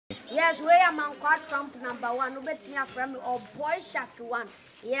Yes, we are man Trump #1. No bet me a friend or boy Shark 1.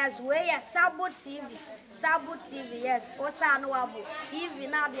 Yes, we are SABO TV. SABO TV, yes. Osano Abu TV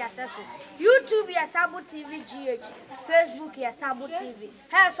now the attention. YouTube yes SABO TV GH. Facebook yes SABO TV.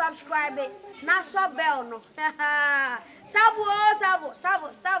 Hey, subscribe it. Now sub bell no. SABO, SABO, SABO,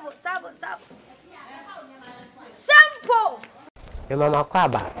 SABO, SABO, SABO. Simple. Your mama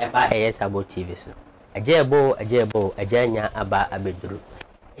kwaba eba SABO TV so. Ajebo, ajanya aba abedru.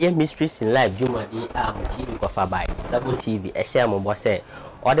 Ye Mysteries in Life Jumadi TV kwa by SABO TV ehia mo bose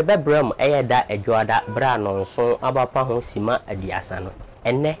o de bebram da adwoada bra no so abapa ho sima adiasa no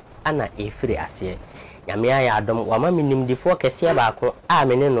enne ana efiri ase nyame aya adom wa ma minimdifo kese baako a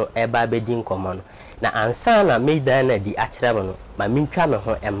mene no eba bedi nkomo no na ansa na meida na di akyerem no ma mintwa me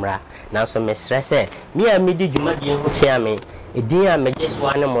ho emra na so mesre se mi a medi Jumadi ho chia me edin a mejeso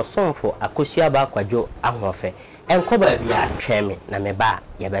ane mo somfo akosua ba kwadwo ahofe enkoba bia tweme na meba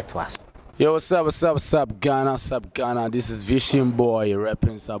yebeto aso. Yo, what's up, Ghana? This is Vision Boy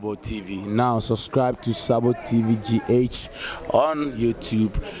repping SABO TV. Now subscribe to SABO TV GH on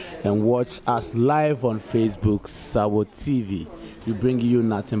YouTube and watch us live on Facebook, SABO TV. We bring you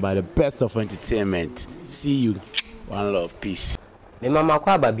nothing but the best of entertainment. See you. One love, peace. Me mama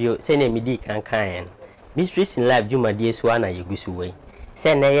kwa babio sene midi kankan. Mysteries in Life Jumadi so na yegusu we.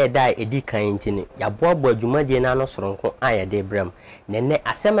 Se na ye da edi kan ntini ya boabo adwumade na no soronko aye de bram nene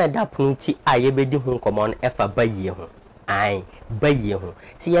asema da punti aye bedi hu nkomo no efa bayie ho ai bayie ho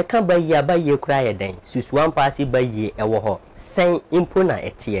si ye kan bayie kura ye den susuan paasi bayie ewo ho sen impo na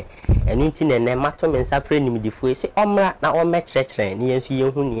etie enu nti nene mato mensafre nimdifo se omra na o mekyerɛkyerɛ ne yensu ye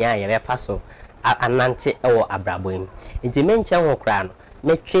hu ni aye befa so anante ewo abrabom nti menche ho kura no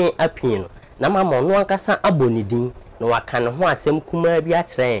metwe apin no na mama no ankasa abonidin no wakan ho asem kuma bi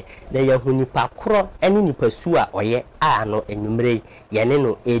akyerɛ na yahuni pa koro ene nipa su a ɔyɛ a no enumre ye ne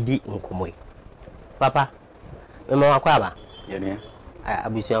no edi nkomoi papa mema wakwa ba ye ne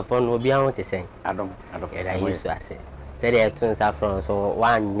abusuafo no obi ahụ te sen adom ya yesu ase se de tun sa from so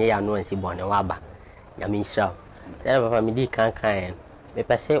wan nye ya no ansi bone waba nyame nhyira se papa mi di kankan me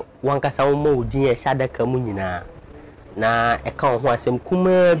pese wankasa wo mo odin e sadaka mu nyina na eka ho asem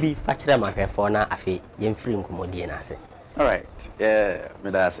kuma bi fa kyerɛ mahwefo na afi yemfiri nkomodie na ase. All right,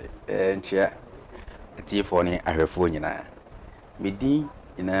 me da ase ntia tifo ni ahwefo nyina medi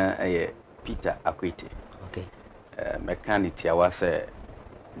ina Peter Akwete. Okay. Mechanic ya wase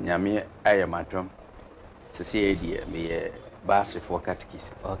nyame aye madom sese edie me bas for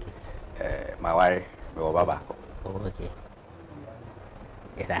catechist. Okay. Maware me baba ko. Okay.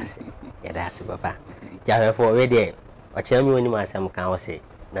 Yedase papa. Jawe for we there. Ochemi woni masam kan wo se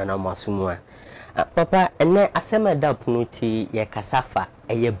na no masumu a papa ene asema da punuti ye kasafa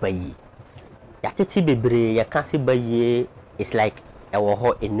eye bayi ya tete bebre ye kase bayi it's like ewo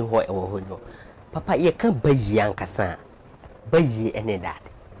ho enu ho ewo ho no papa ye kan bayi ankasa bayi ene dad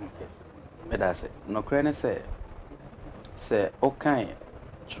me da se no krene se okan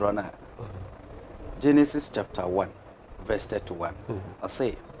trona Genesis chapter 1 verse 31 I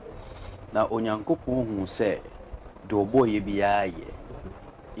say na onyankopon hu se do boy biya ye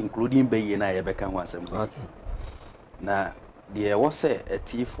including bayi na ye beka ho asem. Okay. Na de wo se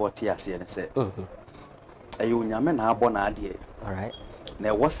T40 ase ne se ayo nyame na abo na ade. All right.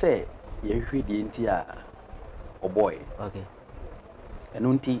 Na wo se ye hwedi nti a o boy. Okay.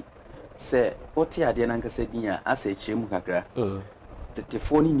 Eno nti se oti ade na nkasa din a ase kyerem kakra.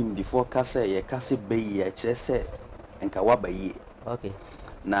 Tetefo ni nimdifo ka se ye ka se bayi a kyerɛ se enka wa bayi. Okay.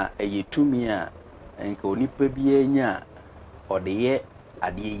 Na eyetumi a enka onipa bia nya odeye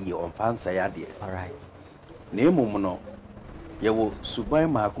ade yi onfansa ya de. All right. Na emum no ye wo suban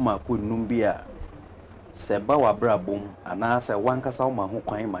maako num bia se ba wa brabom ana se wankasa wo ma ho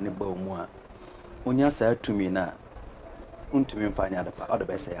kwan ma ne ba mu a onya sa atumi na untumi mfanya da pa o de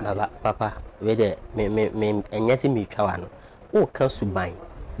be se ya. Baba papa we de me enyati mi twa no o kan suban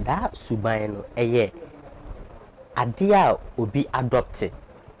da suban no eye ade a obi adopt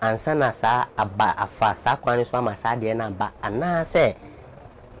ansa na sa aba afa sa kwan so ama sa de na ba ana se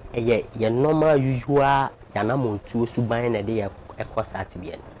eye ye normal usual yana montu suban na de ye ekosa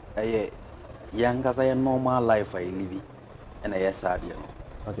atibia eye yanga za normal life I live and yes ade no.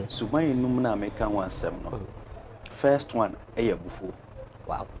 Okay. Suban num na make kan wansem no. First one eye bufo.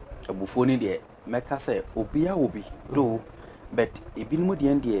 Wow. Bufo ni de meka say obia obi do but ebinmu de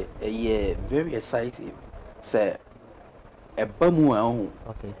ende eye very exciting say eba mu a ho.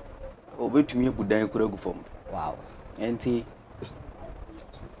 Okay. Obetumi ebudan kura gu fom. Wow. Enti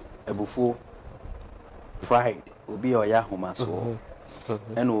ebufo pride obi oya homa so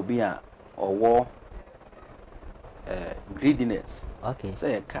and obi a owo greediness Okay.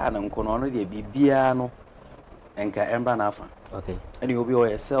 Say car no nko no no de bibia no enka emba na afa. Okay. And you be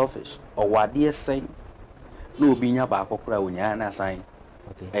all selfish or what dear say no be nya ba akokora onya na sign.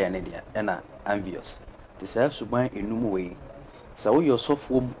 Okay. Ne dia na envious. Te say suban enum we. Sa wo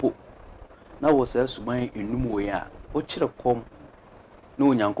yosofo mpo na wo say suban enum we a o kire kom na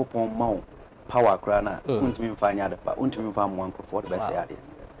onyankopon ma wo power kra na untimi mfa nya de pa untimi mfa mo nkrofo de be say ade.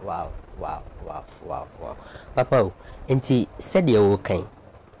 Wow. Papa, enti said you can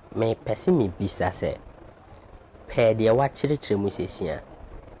me person me bisa say per de wa chire mu sesia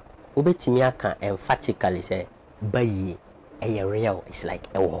obetimi aka emphatically say bayi e real. It's like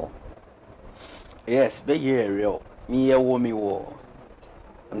a war. Yes, bayi real. Me wo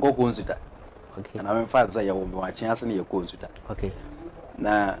ngo konsuta. Okay. And I'm fast say wo me wa chance na ye konsuta. Okay.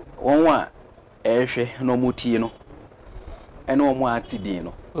 Na wonwa ehwe no mutie no ene omo atidin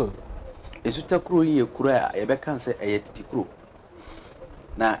no. Esuta kuro yi kura ye beka se eyetiti kuro.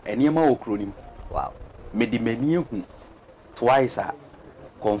 Na eniema wo kuro nim. Wow. Medimani hu twice a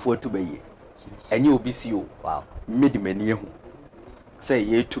comfort bayi. Enye obi si o. Wow. Medimani hu. Say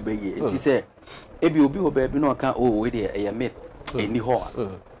ye to bayi. Enti say ebi obi wo ba bi no ka o we de eye med eni ho a.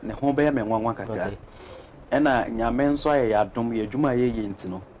 Ne ho ba ya menwanwa kakra. Ena nyame nso aye adom ye dwuma ye ye enti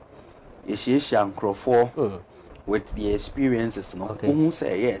no. Ye hyehyia nkrofo with the experiences no. Who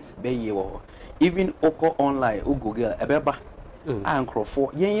say yes bayi wo. Even oko online o Google ebeba.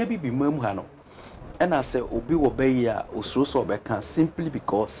 Nkrofo ye bi mam ha no. And I say, Obi wo bayi a osuro so beka simply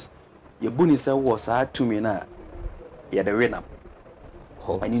because ye buni say was hard to me na ye the winner.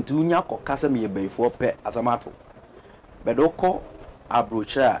 And into nya kokasa me ye bayi for pe asamato. But oko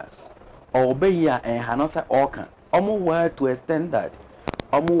abrocha or bayi a en ha no say oka. Omo were to extend that.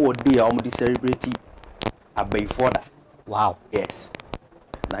 Omo wo dey omo di celebrity a bayi for that. Wow. Yes.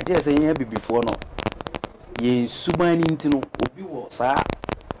 Na je say ye be before no. Ye subani ntino obi wo sa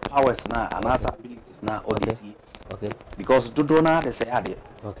powers na anasa abilities na odyssey. Okay. Because dodo na de say ade.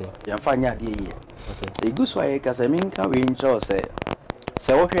 Okay. Yamfa nya ade ye. Okay. E guso aye ka say minka we ncho say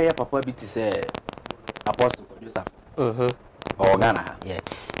wo hwe ye papa bi ti say apostle producer. O Ghana. Yeah.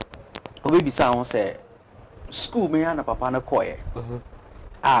 Obi bi sa won say school me na papa na koye.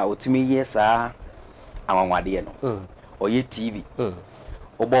 Otimi ye sa awanwade no. Oye TV.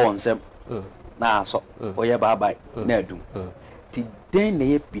 Obo wonsem. Na so oye bye na adum. Ti den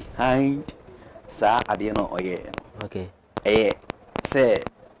na behind sa ade no oye. Okay. Say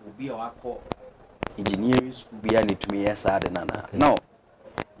obi a wako engineering school bi a netumi yes ade na na. Now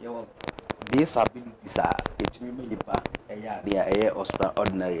your these abilities are etumi me lipa ade a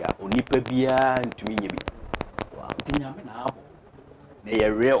ordinary a onipa bia ntumi nya bi. Wow. Ti nyame na abo. Na ye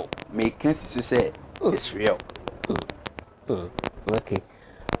real. Make sense say it's real. Okay.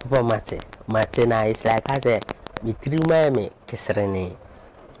 But Mate na is like I said me trima me kisrene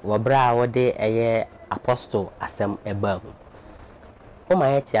wabra wode eye apostle asem eba mu o ma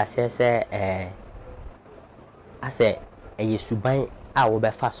yeti asese ase eye suban a wo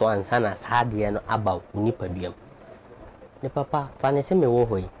be fa so ansa na saade no aba nipaduam ne papa fa ne se me wo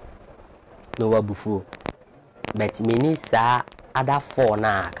hoi no wabufu but me ni sa ada for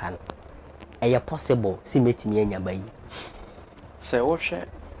na aka no eye possible si metimi anya bayi se wo hwe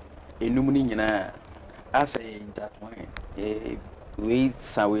enum ni nyina asa intertwine we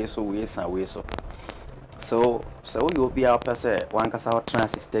sawe so so you be our person one kasa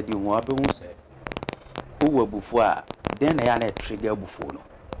transit stadium wo abe hu se wo wabufu a den na ya na trigger bufu no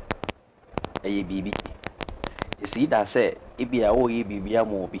eye bibi isi da se ibia wo ye bibia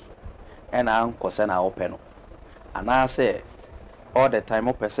mo bi ena ankose na ope no ana se all the time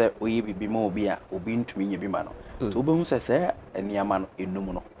o pese o ye bibi mo bi a obi ntumi nye bi ma no to obe hu se eniama no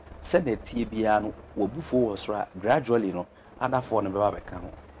enum no said the TBA no wobufu was right gradually no other phone be beka ho.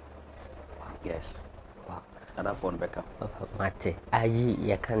 Yes. Wow. Other phone beka. Mate ayi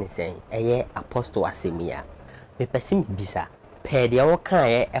ye kan say eye apostle asemia me person bisa pe de wo kan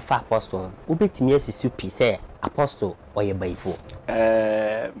ye efa apostle obetimi asisi pi say apostle oye baifo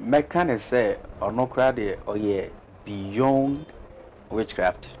me kan say ono kra de oye beyond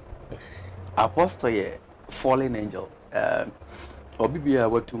witchcraft. Apostle ye fallen angel. Obibia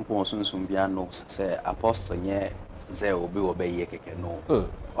watumpo sunsun bia no say apostle nye say obi obaye keke no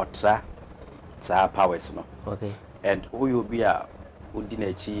otra sa powers no. Okay. And who be a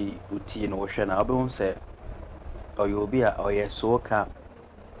udinachi uti no hwe na obi say oyo obi a oye so ka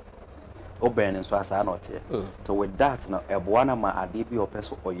oben so asa na ote. So with that no eboana ma ade bi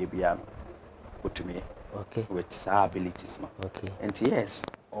opeso oye bia no otumi. Okay. With sa abilities no. Okay. And yes,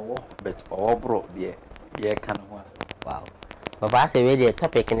 but bro there ye kan ho. Wow. Baba say we the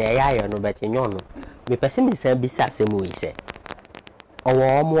topic na ya no but nyo no me person me say bisa asem we say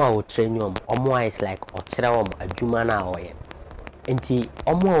omo a o training omo is like o kire omo adwuma na oye enti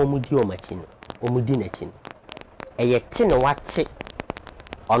omo a omudi omachi no omudi nachi no eye te ne wate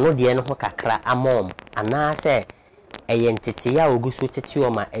ono de no ho kakra amom ana se eye ntete ya ogusu tete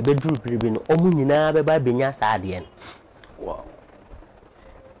oma ebeduru biribi no omu nyina beba benya saade no wow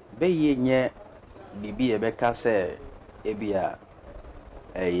beye nye bibi ebeka se ebia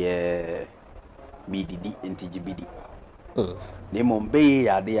eye mididi entijibidi nemo beye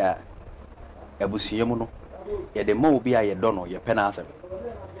yade a abusuyemu no ye de ma obi a ye do no ye pena asem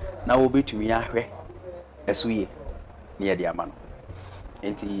na obetumi ahwe esuye ne ye de ama no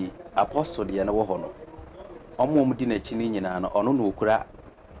enti apostle de ne wo ho no omo di na chini nyina no ono no okura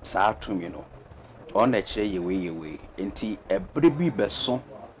saa tumi no ona kire yewe enti ebre bi beso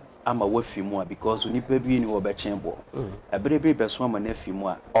ama wafimu a because onipa bi ni wo be chenbo ebre bi beso ama na afimu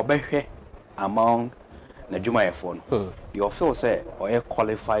a obehwe among na dwumayefo no you feel say or you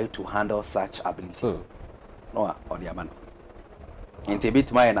qualified to handle such ability no or the man enti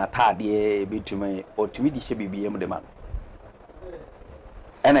bituma na tade bituma otumi di hye bibiem de man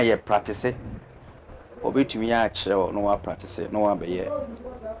ena ye practice obetumi ya kire no wa practice no wa be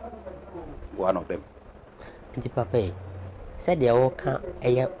one of them enti papa said the oka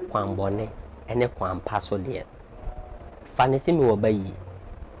eye kwambone ene kwampa so de fanesi mi wo bayi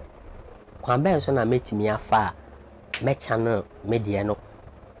kwamba so na metimi afa me channel media no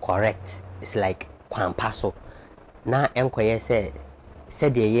correct it's like kwampa so na enkoye se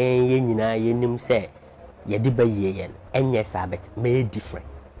said the yen nyina yenim se ye de bayi yen enye sabet me different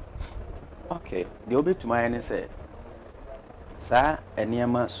okay the obetumi ene se sa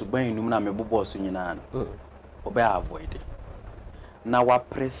eniema suban enum na me bobo so nyina no obe avoid na wa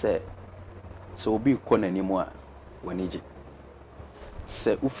presse so obi konanimu a waniji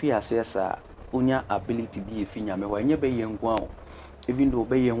se ufi asesa unya ability bi efinya me wanye be yengu a even though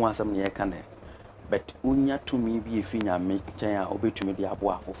be yenhu asam ne yeka ne but unya tumi bi efinya me chen a obetumi de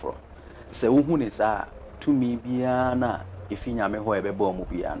abo afoforo se uhu ne sa tumi bia na efinya me ho ebe bo mu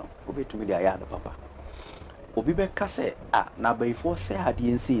bia no obetumi de aya papa obi be kase na bayfo se ade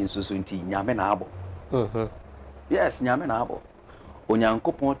ensi nsusu nti nyame na abo yes nyame na abo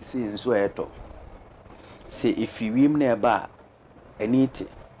onyankopon ti nso eto se ifiwim na eba aniti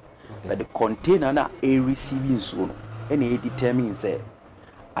but the container na a receiving so no and e determine say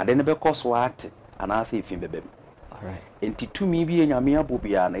ade ne be cost what and I say ifim bebem all right enti tumi bi nyame abo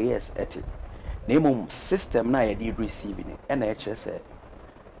bia na yes eti na emom system na ye dey receiving and e chere say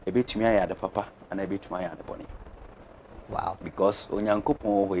e betumi aya de papa and e betumi aya de boni wow because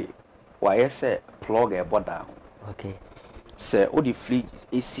onyankopon we why say plug e border okay se o di fridge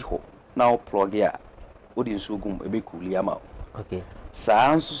esi ho na o plug ya o di nsugum e be cool ya ma okay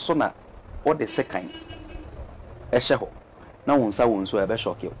saa nso so na o de second e hye ho na wonsa wonso e be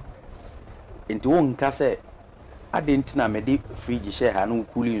shock you enti won ka se ade ntina me di fridge hye ha no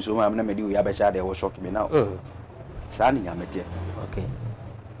cool nso ma na me di o ya be sha de wo shock me now saa ni nyamete okay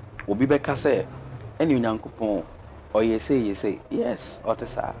obi be ka se eni onyankopon o yese yes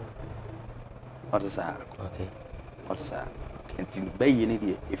otesa okay otesa enti bayi ni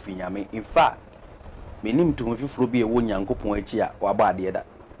de efinyame in fact menim to mfifuro bi e wo nyankopon achi a waba ade da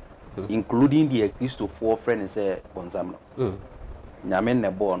including the Christopher friend say bonsam no nyame ne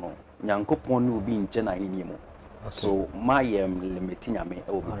bo no nyankopon ne obi nche na hini mu so my limit nyame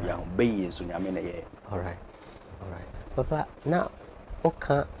e obi bia bayi so nyame ne ye all right papa na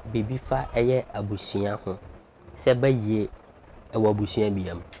oka baby fa eye abusua ho se bayi e wo abusua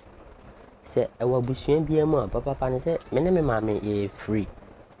biam se e wo abusua biam a papa fa ne se me ne me maame ye free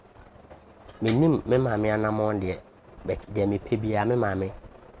menim me maame anamon de but de me pebia me maame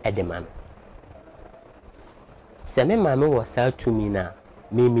edeman se me maame wo sa tumi na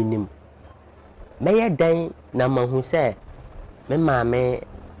me minim me ye dan na mahu se me maame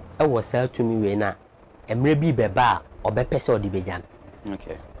e wo sa tumi we na emre bi beba obepese odi bejan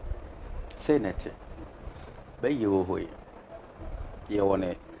okay say net be you hoy you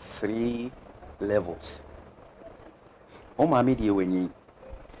want 3 levels o maame de wenyi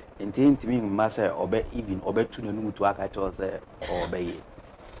ntimi masa obe even obe tu na nutu aka chose obe ye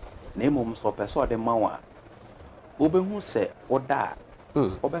na emom so person de mawa obe hu se oda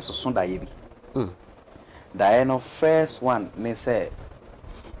obe soso da ye bi da no first one ne say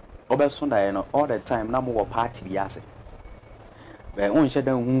obe so da no all the time na mo party bi ase be won hye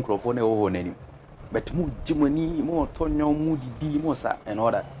dan hu nkrofo na wo nani but mu jimani mo tonyo mu didi mo sa and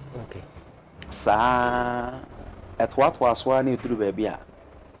all that okay sa at what was one through baby a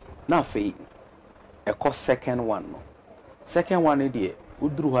na fe e ko second one no second one dey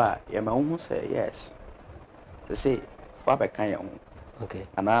udru ha ye ma hu say yes they say wa be kan ye hu Okay.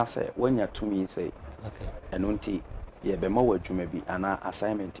 And I say when you to me say Okay. and unti ye be mo wadwuma bi ana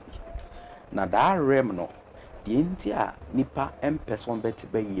assignment bi. Na da rem no the intia nipa person bet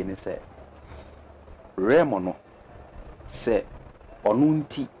bayie ne say rem no say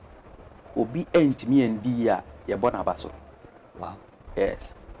onunti obi entimi endi a ye bona baso. Wow.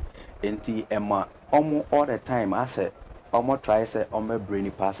 Yes. Enti Emma omo all the time I say omo try say omo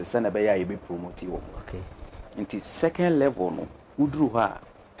brainy passes say na be ya be promote wo. Okay. Enti second level no udru ha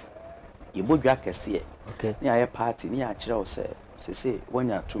ye bodwa kese. Okay. Ni aye party ni a kire wo say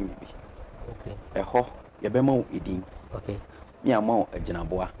wanya to me bi. Okay. Eho ye be ma wo edin. Okay. Ni ama wo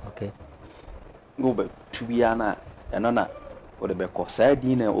aginaboa. Okay. Go be tubia na eno na wo de be ko sa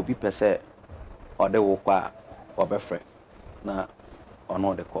din na obi pese ode wo kwa obefre na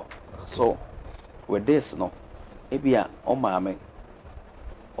ono de ko. So with this no ebia o maame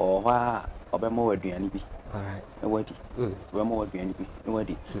o ha obema waduane bi. All right. E wadi. Obema waduane bi. E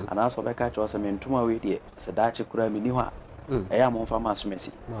wadi. Ana so be ka cho se mentuma we de se daache kura mi ni ho a. Eya mo fa ma so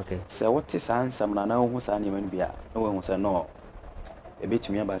mesi. Okay. Se wote sansam na hu sa ne man bia e we hu se no e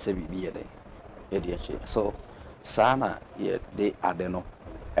betumi aba se bibi ye de. E de ache. So sana ye de ade no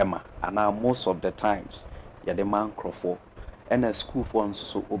ema ana most of the times ye de man crofo and a school for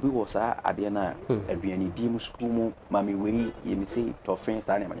so obi was ade na aduane di mu school mu mami we ye mi say to friends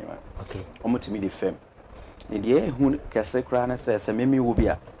ane manema. Okay. Omo timi de fem. Ne de hu kese kra na se memi wo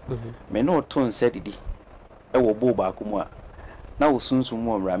bia. Me no ton se didi. E wo bo ba ko mu a na wo sunsun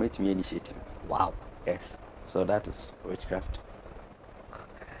mu omra metimi initiative. Wow. Yes. So that is witchcraft.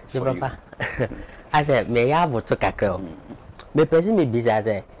 The papa. I said me ya boto kakra. Me pesi me bisa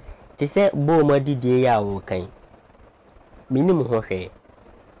say ti say bo mo didie ya wo kan. Minimum hwe.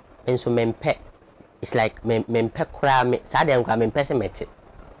 Enso mempe. It's like mempe kra me sade nkwa mempe se mete.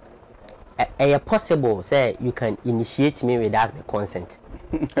 Possible say you can initiate me without my consent.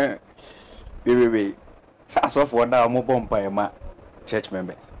 Wait. So for now mo bompa ma church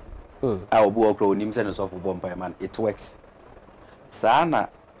members. I will be okro nim se no so for bompa man. It works. Sana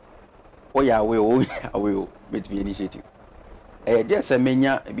oya we with me initiative. Just a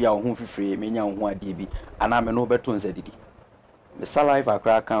menya bi a ho fifire menya ho ade bi ana me no beto nsa didi. Me salive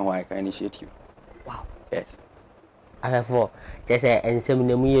akra kan ho I can initiate you. Wow. Yes. Afefo just say ensem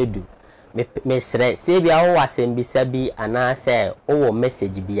na mu yedu. Me sre se bia wo wasem bi sabi ana say wo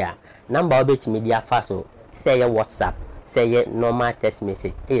message bia number obetimi dia fa so say your WhatsApp say your normal text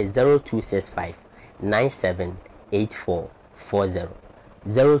message 0265 978440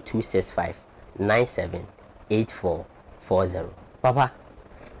 0265 978440. Papa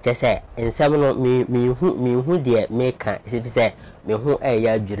just say ensem no me hu de me kan say me hu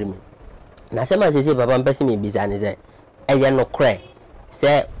ya adwiri me na se ma se papa mpese me biza ne say eye no kre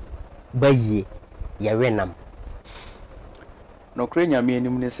say bayie ya renam No kre nya me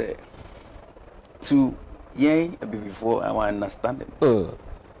anim ne say to yen before I understand it.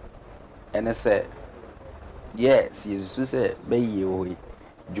 And I say yes, you say bayie o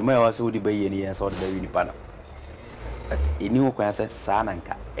juma wa se wo di bayie ni yes o di bayie ni pana. But eni ho kwa say sa na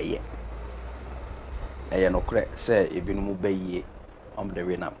nka eye no kre say ebinu bayie the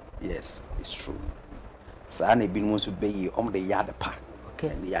renam. Yes, it's true. Sa na ebinu so bayie the yard pa. Okay.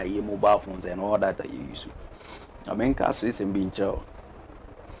 And the mobile phones and all that you use. I mean, cast is in being chill.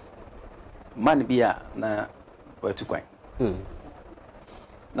 Man be na where to coin.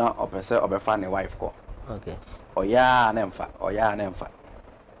 Now, or per se, or find a wife call. Okay. Or ya, nemfa, or ya, nemfa.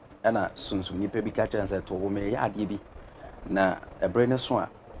 And soon you pay be catcher and said to me, ya, DB. Na a brain swan.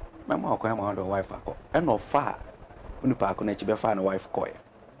 My mom came out of wife call. And no far. When you park on it, you find a wife call.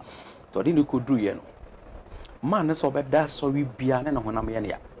 So then you could do, you know. Man so be that so we bia na honam ye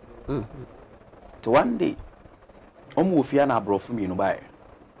ya. To one day omo ofia na abrofu mi no bae.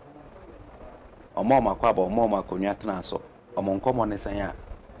 Omo makwa ba omo makonwa tena so. Omo nkomo ne san ya.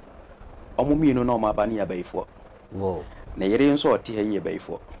 Omo mi no na omo aba ne ya baifo. Wow. Na yere nso ote ha ye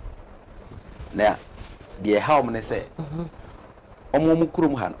baifo. Na de help ne say. Omo mu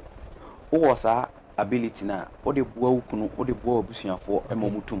kurum ha no. Wo sa ability na wo de boa wukunu wo de boa obusuafo e mo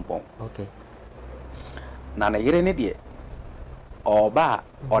mutumpon. Okay. Na yere ne de oba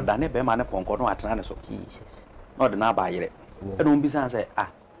odane be ma ne ponko no atena ne so. Jesus. No de na ba yere. E no mbisa say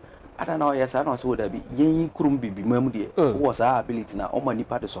ada na oyesa na so da bi yen kurum bibi mamu de wo sa ability na o ma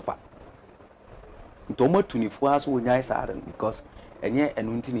nipa de sofa. Nto ma tunifo aso onyai sa ada because enye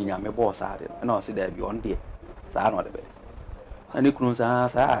enu nti ni nyame bo sa ada na o se da bi on de sa na o de be. Na ne kunu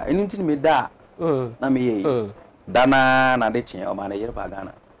sa enu nti ni me da na me ye dana na de chen o ma na yere ba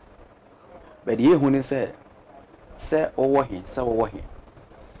Ghana. But ye hu ni say owo he say owo he.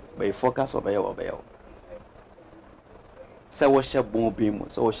 But you focus on your say what share bomb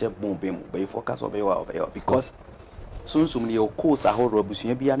so what share bomb but you focus over because soon your course a whole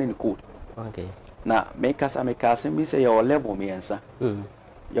robust be an code. Okay. Now make us me say your level me answer.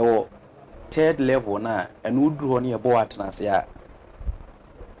 Your third level na and would draw near boat na say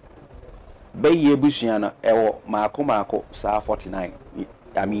Bayie busiano ewo mako sa 49.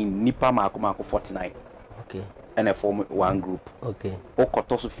 I mean nipa mako 49. Okay. And a form one group. Okay.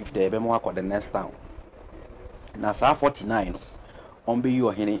 Okotoso 50 ebe mo akọ the next town. Na sa 49 on be you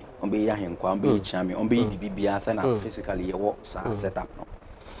hene on be ya henkwa on be chami on be bibia say na physically ye wo sa setup no.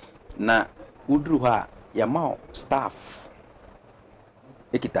 Na udru ha ya ma staff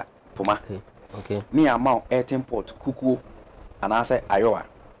ekita poma. Okay. Okay. Ni amount 18 port kuku anase ayowa.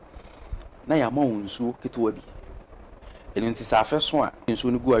 Na ya ma nsuo ketewa bi enu nti sa afeso a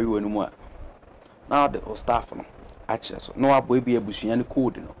nsuo no gu ayo anu mu a na the staff no akyere so no abo bi abusua ne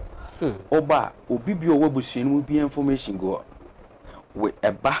code no oba obi bi owo abusua no bi information go with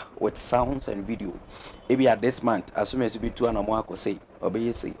with sounds and video ebi at this month as soon as bi tu anamo akosei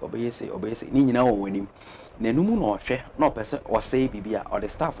obeyese ni nyina won wanim na enum no ohwe na opese osei bibia or the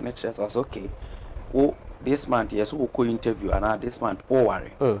staff ne kyere so okay wo this month yes wo ko interview and this month o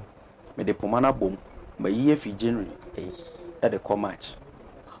worry me de pomana bom ma yiye fi January at the match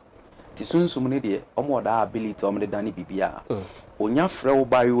ti sunsum ne de omo da ability omo de dani bibia onya frɛ wo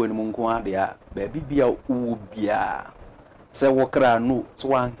ba yo anim nko ade a ba bibia wo bia se wo kra no so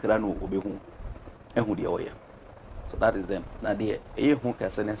wan kra no obehu ehu de oye so that is them na de hu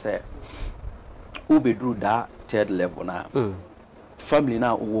kase ne se wo bedru da third level na family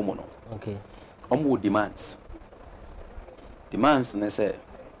na wo mo no okay omo demands ne se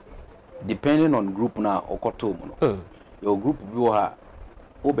depending on group na okoto mu no your group bi wo ha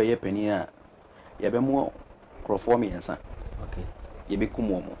obeye pani a ye be mo crofom yensa okay ye be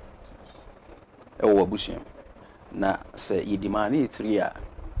kumo mo e wo abushim na say ye demand 3 a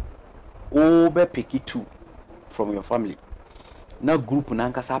o be pick 2 from your family na group na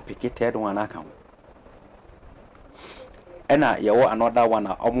nkasa pick third one account ena ye wo another one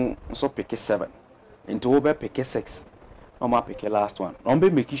a omo so pick 7 into o be pick 6 Mama pick last one. No be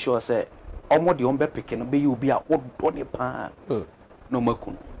make sure say omo de ombe pick no be you be a odo ne pa. No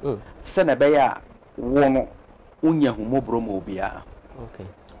makun. Se na be ya wo no unya humobro mo bia. Okay.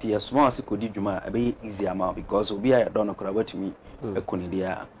 Ti small as kodi dwuma be easy ama because obi a don no kra batumi ekuni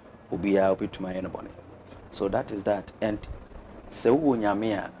dia obi a obetuma ye no bone. So that is that and se wo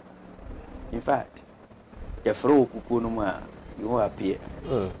nyame a in fact ye fro okuku no mu a you appear.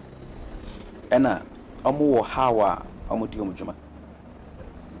 Ena omo wo hawa omudi omujuma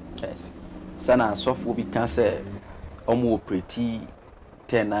yes sana sofo bi kan se omo operate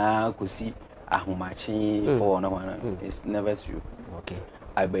tena kosi ahomachi for no one it's never true okay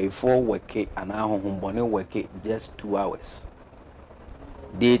I by 4 work and ahombone work just 2 hours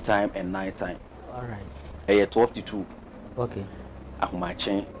daytime and nighttime all right 12 to 2 okay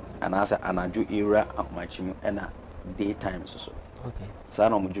ahomachi and asa anaju era ahomachi and daytime so okay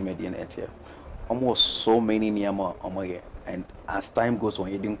sana omujuma de na etia almost so many niama omoye and as time goes on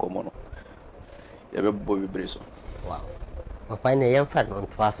you didn't come on you be boy breso wow papa ne yam fa no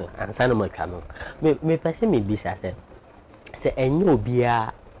ntwaso ansa no matwa no me pese me bisa se enyo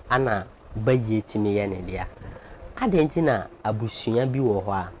bia ana bayie timi ye ne dia adenti na abusua bi wo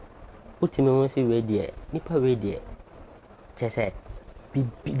ho a utimi won se we de nipa we de chese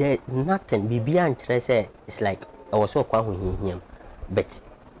there nothing bibia nkyere se it's like I was so kwa ho hihiem but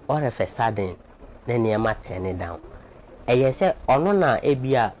all of a sudden na niema turn it down eye se ono na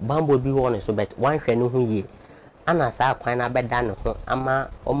ebia bambo bi wo ne so bet wan hwe ne ho ye ana sa kwan na beda ne ho ama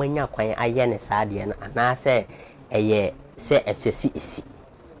omanya kwan aye ne sa de na ana se eye se esi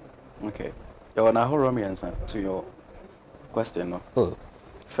okay you na horror me answer to your question no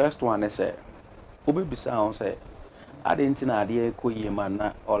first one is obi bisa on say adenti na ade ko ye man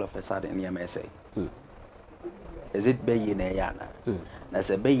na all of a sudden niema say is it Bayie na ya na na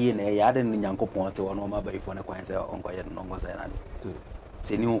se Bayie na ya de nyankopon te wono ma bayifo ne kwan se onkoye no ngo se na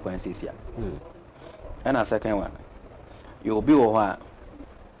se ni ho kwan se sia and a second one you will be wa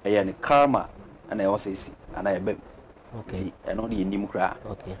e karma and I also see and I be okay and only nim kra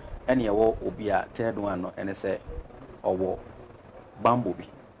okay and ye wo obi a third one no and say owo bambo bi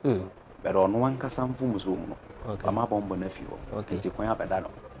but on one kasam fu muso no okay ama bombo na fi ho okay ti kwan abeda no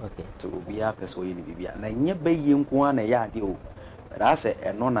okay to obi a person yi ni bibia na nye Bayie nko na ya ade o but I say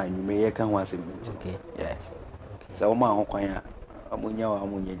e no na nwume ye kan ho asem okay yes okay so ma ho kwan a amunya wa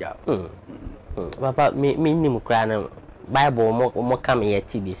amunya ja papa me nim kra na bible mo kam ye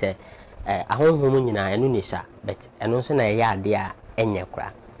ti bi se ahonhom nyina enu ni sha but enu so na ye ade a enye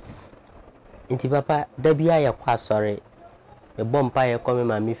kra nti papa da bia ye kwa sori me bompa ye come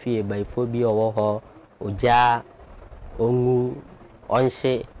ma me fie by phobia owo ho oja ongu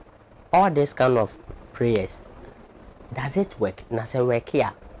onse all this kind of prayers does it work na say work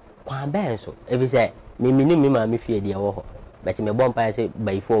here kwan ben so if say me ma me fie de wo ho but me bompa ye say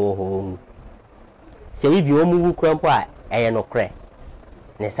by phobia wo ho say if you omu krampo a eye no kre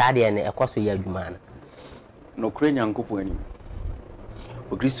ne sade ne ekoso ye adwuma na no kre nyankopon ani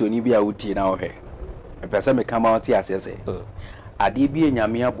o kristo ni bia wuti na wo he e pese me kama oti asese ade bi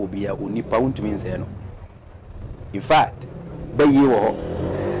enyame abobia onipa wontumi nse no in fact baye wo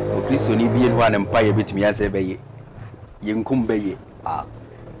o kristo ni bi enu anempa ye betumi ase baye ye nkum baye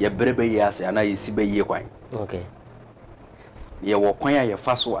ye bere baye ase ana ye si baye kwan okay ye wo kwan ya ye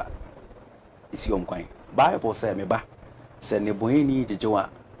faso a isi kwan bible say me ba se ne boyeni jejewa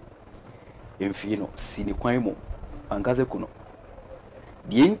emfi no si ne kwan mu angaze kuno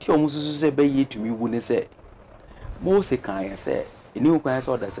die nti omususu se baye tumi wu ne se Mose kan ya se eni kwan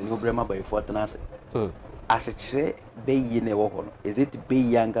se oda se ni obrema baye fortana se asechire baye ne wo ho no is it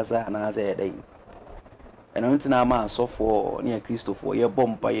baye angaza na se edan eno ntina ma asofo ne Kristofo ye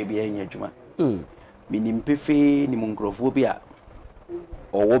bompa ye bia nya adwuma minim pefe ni munkrofo bia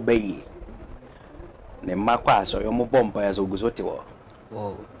owo baye ne makwa aso yo mo bompa ya so gusote wo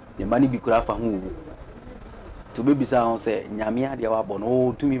ne mani bi kura fa hu to be bisa on se nyame ade wa bo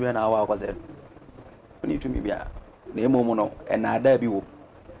no tumi be na wa kwase oni tumi bia na emo no e na ada bi wo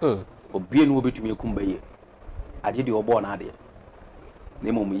obie no obetumi ekum baye age de obo na ade na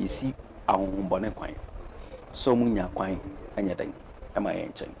emo mo yisi ahonhombo ne kwan so mu nya kwan anya dan e ma ye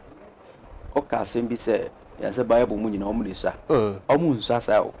nchen o ka sem bi se ya se bible mu nyina o mu nisa o mu nsa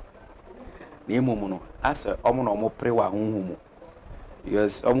sa o na emo mo no ase o mu no mo pre wa honhomu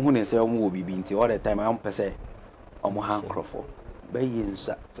yes o mu hu ne se o mu wo bibi nti all the time am pese o mu han krofo baye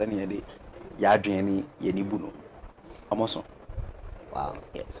nsa se ne de ya adwen ni ye ni bu no amoso wow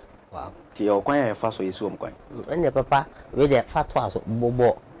yes wow ti o kwan ya fa so yesu omkwan ene papa we de fa to aso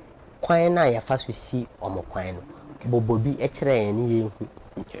bobo kwan na ya fa so si omkwan no bobo bi e kire ye ni ye hu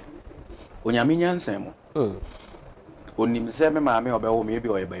okay onyame nyansan mo onim se me ma me obewo me bi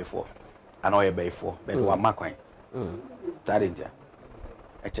o ye bayfo ana o ye bayfo be do amakwan tarentia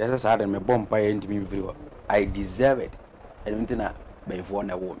e kire se me bompa ye ndimi mviri I deserve it and ntina bayfo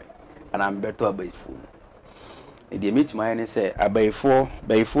na wo me and I'm better abayfo e de metima ne se abayfo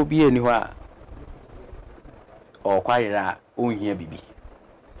bi eni ho a o kwayira onhia bibi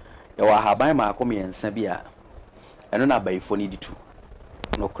ya wa haban ma akom yensa bi a eno na abayfo ni ditu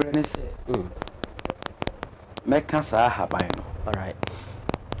no kure ne se meka sa haban no all right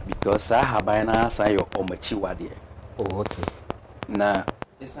because sa haban na sa yo omachi wade okay na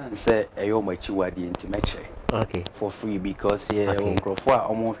esan se eyo omachi wade nti meche okay for free because yeah onkrofo a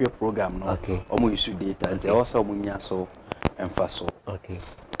omo hwe program no omo use data and also omo nya so emfaso okay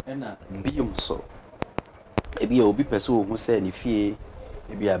ena biom so ebi obi person ohu se ni fie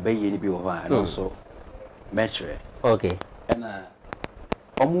ebi abaye ni bi wo ha no so metre okay ena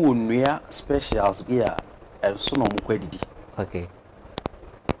omo onua specials bi a so no mo kwadidi okay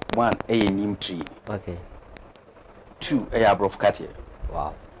one nim tree okay two abrofkate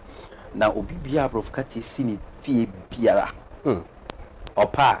wow na obi bia abrofkate sini fie biara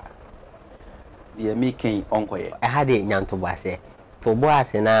opa de making onkoye I had a nyanto boase to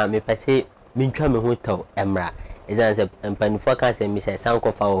boase na me pese mentwa me ho taw emra ezan se empanifo kan se mi se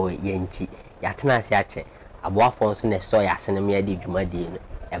sankofa o yanchi yatena ase ache aboafo nso ne so ya sene me ade dwumadie no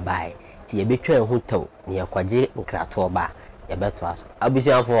e bae ti ye betwa ho taw ne yakwaje nkrato ba ye beto aso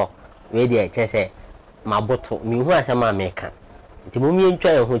abusianfo we de che se maboto mi hu asema me ka nti mo mi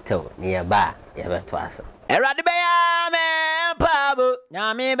ntwa ho taw ne ye ba ye beto aso erade beya me pabo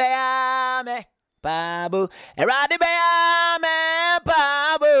nyame beya me pabo erade beya me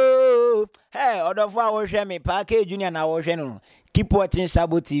pabo hey odofo a wo hwe me package junior na wo hwe no keep watching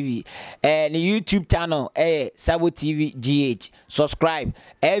Sabo TV and YouTube channel Sabo TV GH subscribe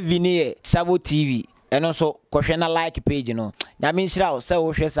every near Sabo TV and also question like page no nyame nhira wo se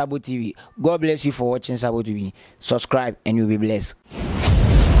wo hwe Sabo TV. God bless you for watching Sabo TV. Subscribe and you'll be blessed.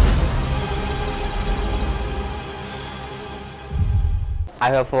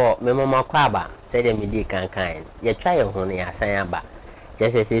 Ayofo me mama kwaba say dem di kankan ye twa ye ho no ya san aba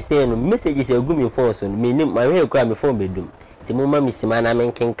just say no messages egu mi phone so me nim ma we kura mi phone bedum ti mo ma mi sima na me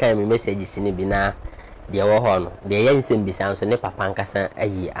nkenkan mi messages ni bi na de wo ho no de ye nsem bi san so ne papa nkasa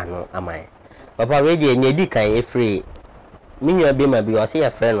ayi ano aman papa we de ne di kan e free mi nwa bi ma bi o say ye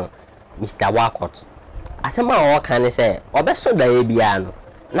frɛ no Mr. Wakot asema o kan say obeso da ye bia no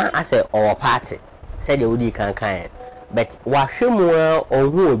na ase o party say de odi kankan but wahwemu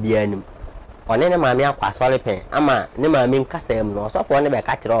ohu obianim one ne maame akwa sole pen ama ne maame nkasa am no osofo ne be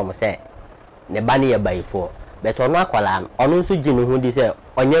ka kire o mo se ne ba ne ye bayifo but ono akwala ono nso gi ne ho di se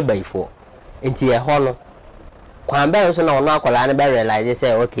onye bayifo enti ye ho no kwan be nso na ono akwala ne be realize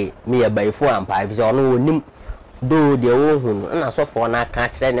say okay me ye bayifo ampa if say ono wonim do de wo hu no na sofo na ka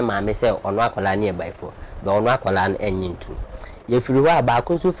kire ne maame say ono akwala ne ye bayifo be ono akwala ne enyintu ye firi ho aba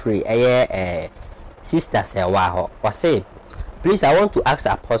ko so firi eye sister say wa ho o say please, I want to ask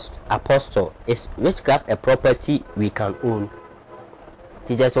Apostle, is witchcraft a property we can own?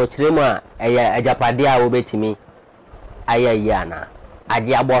 Teacher, so chirema a japadia obetimi aya yana.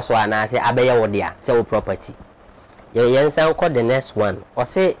 Adia boss one, I say abeya wodia, sell property. Your young called the next one, or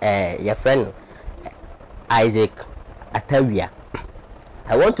say your friend Isaac Atawia.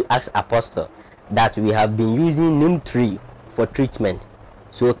 I want to ask Apostle that we have been using neem tree for treatment.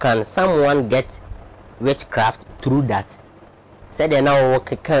 So can someone get witchcraft through that? Said now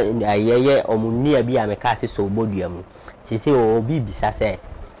can ye omunia bi ameka se so boduam sese obi bisa se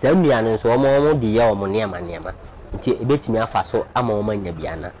samnia no so omo de ye omunia manema nti ebetimi afa so ama omanya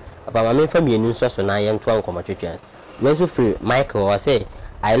biana papa ma memfa mienu nso so na ye nto ankomo twetwe we so free Michael was say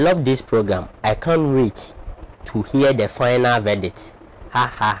I love this program, I can't wait to hear the final verdict.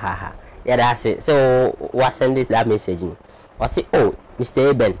 Ha yeah, that's it. So what send this that message was say oh Mr.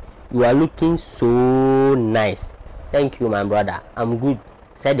 Eben, you are looking so nice. Thank you, my brother. I'm good.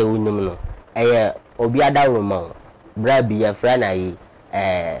 Said the winning no. Obi ada roman. Bra be a friend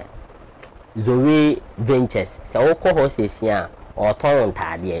Zoe Ventures. So o ko ho sesia or ton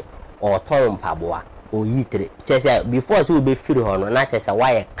tade or ton paboa or yitre. Chese before so be firi ho no na chese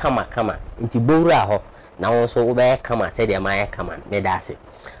why kama nti bowura ho na won so wo be kama said the my kama me dase.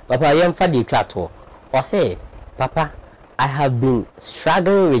 Papa yem fa di twato. O say, Papa, I have been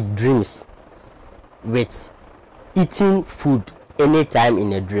struggling with dreams with eating food anytime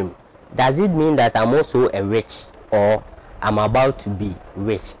in a dream. Does it mean that I'm also a witch or I'm about to be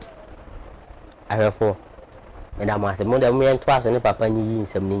witched? I therefore, Madam I said, Mother, me and twice on the papa ni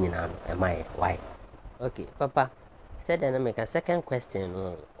some nina. Am I? Why? Okay, Papa said, and I make a second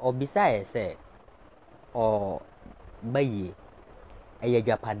question. Or besides, say, or Bayie, a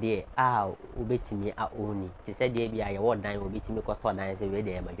japade, ubeti me a oni. She said, Debbie, I would dine, ubeti me cotton, and say, where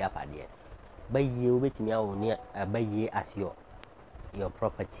they am a japade. Bayie with me only a Bayie as your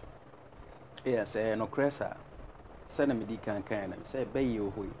property. Yes, no cressa. Send me can say Bayie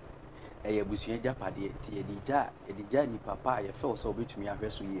who a bushia japadi, a ni papa, a fell so bit me a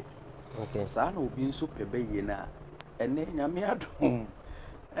vessel ye. Okay, son will be super Bayie na, and then a mere home.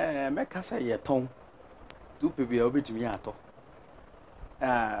 Make us say a tongue. Do be a bit me at all.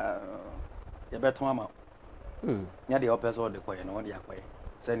 You better mamma. Near the opposite of the coin or the aquay.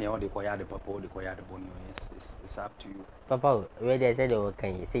 Send all the choir, the papa, the choir, the bonny. It's up to you. Papa, where they said, oh,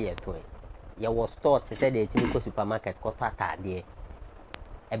 can you say a toy? You was taught to say the Timico supermarket cotata, dear.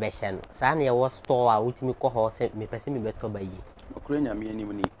 A beshan, Sanya was store out me call her sent me passing me better by ye. Ukraine, me any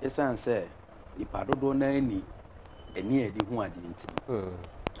money. Yes, I say, the pado don't any, and near the one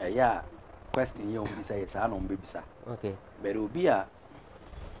didn't. Yeah, question you on say, son on baby, sir. Okay, but it will be a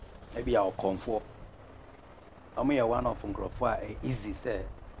maybe our comfort. I mean, one of them easy say.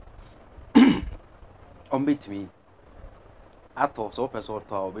 Beat me. I thought so person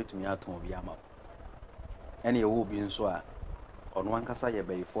to beat me at home be a mouth. Any will be in swa on one casaya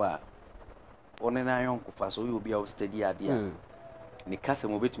bay for on an iron kufa so you'll be out steady idea. The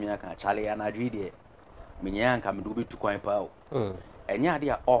castle will beat me a Charlie and I read it. Minyan come do it to quite pow. And ya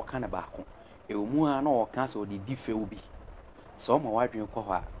dear all kind of back. A woman or castle the defe will be. So my wife you call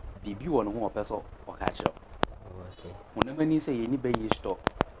her. Be one who person or catch up. Whenever you say any baby stop,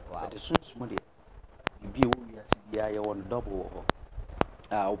 but as soon as money, you be on double.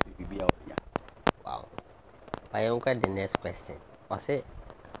 I'll be out here. Wow. My uncle, the next question was it,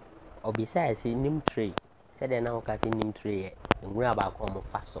 or besides, a neem tree said, and now cutting neem tree and grab a common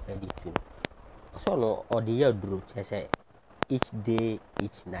fast or editing. So, no, or the year drew, I say, each day,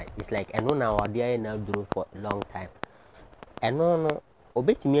 each night. It's like, I know now, or the now drew for a long time. And no,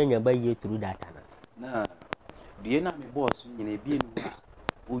 obey me and your baby through that. Nah. Do you know my boss in a being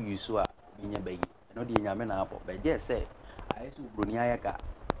who you saw in your baby? No, the young man up, but just say, I saw Bruniaca.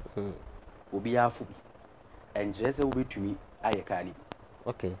 Will be our food. And just will be to me, I can.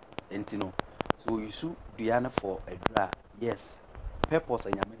 Okay. And no. So you sue Diana for a dra. Yes. Purpose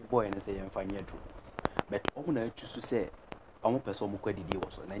and your boy and say, and find your true. But owner choose to say, I'm a person who could do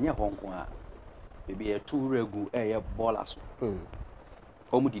was, and your Hong Kong. Maybe a 2 regu air ballers.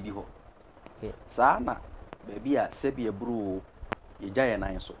 Home did you? Sana. Baby, I say be a brew, a giant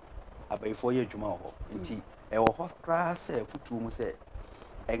I so. I pay 4 years tomorrow. Indeed, a hot grass, a foot room say,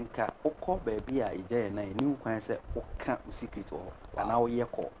 Enka, Oko baby a ije na ni kwan say oka secret wo ana wo ye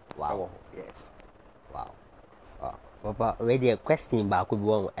ko. Wow. Yes. Wow. Papa, already a question back could be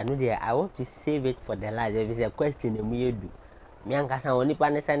one. I know there. I want to save it for the last. If it's a question, me do. Me and Kasa only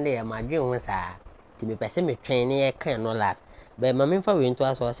pan Sunday. My dream was to me person me training. I can no last. But my main for we into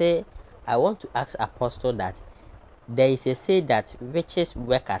us was say I want to ask Apostle that there is a say that witches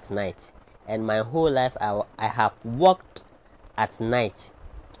work at night, and my whole life I have worked at night.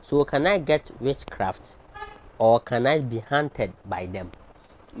 So can I get witchcraft, or can I be hunted by them?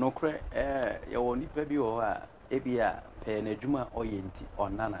 No cre you woni pa bi wo a ebia pe na dwuma oyenti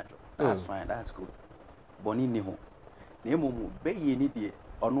onanajo. That's fine, that's good. Boni ni ho. Na emomu be ye ni de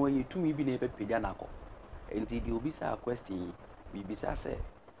ono ye tumi bi na ebe pagya nako. Enti di obi sa question bi bisa say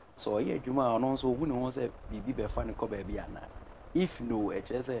so ye dwuma ono so hu ne ho say bibi be fa ne ko ba bi ana. If no, it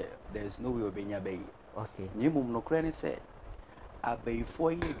say there is no way obenya be. Okay. Na emomu no cre ne say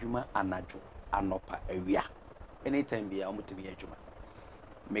abayifo ye dwuma anajo anopa awia. Anytime bi a omutumi ye dwuma.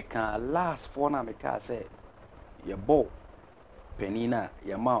 Meka last for na meka say your bow penina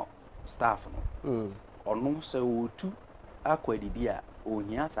your mouth staff no ono se otu akwadidi a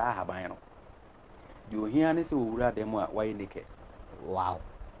ohia sa haban no di ohia ne se owura dem a why neke. Wow.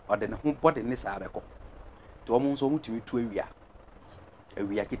 Ode ne ho body ne sa abeko to omo nso mutumi tu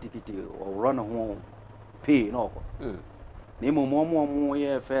awia kitikiti owro ne ho pay no ko ne mo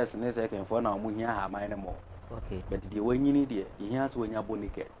ye first ne second for na omo hia haban ne mo. Okay. But the way you need it, you have to win your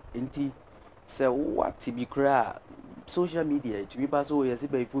bonnet. Inti, so what to be cry social media to be passed over as if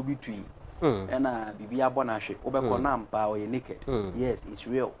by full between. And be a bonash, Oberconam power naked. Yes, it's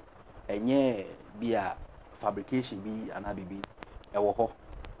real. And yeah, be a fabrication be an abibi. Ewo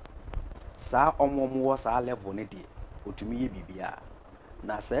sa omo was our level neti, or to me bibia.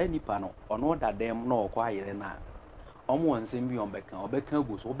 Na say any panel, or no that them no quiet na. Omo and be on Beckham or Beckham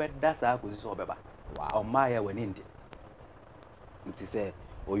goes, or bet that's our position. Wow, Maya when in it say,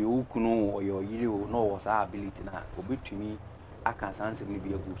 or you kunu or your you know what's our ability now, or between me, I can sensibly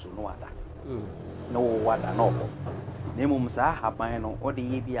be a good so no other. No water, no. Name Sa Habano, or the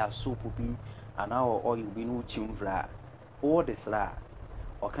Abia soup be an hour or you be no chimfra, or the sla,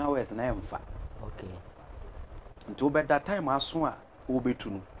 or can wear an empha. Okay. Until by that time, I swear, Obe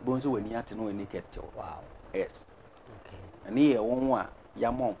to bones when you have to know any kettle. Wow. Yes. Okay. And here one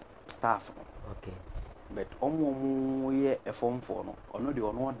Yamon staff. Okay. But omo ye a form for no ono de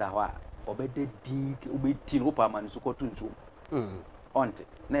ono da wa obede di obeti no pa man so ko tuntu onte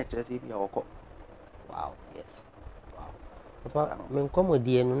na chere bi awoko. Wow. Yes. Wow. Papa men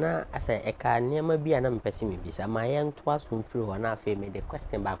komodie no na asa eka niam bi ana mpese me bisa ma ye nto aso mfiri ho na afa me the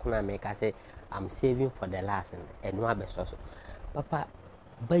question back na me ka say I'm saving for the last and no abeso so. Papa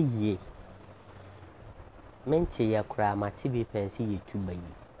bayie menche ya kura mati bi pensi ye tu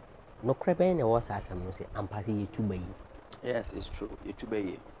bayie. No crebe ne was as I'm say I'm passing you to Bayie. Yes, it's true. You to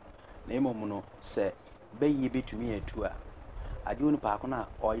Bayie. Name no say Bayie be to me a tour. I do not park on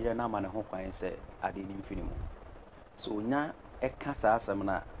or your name and a hook and say I didn't infinitum. So now a casa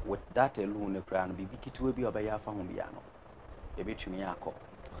samana with that alone the crown be big to be obey your family piano. A bit to me a call.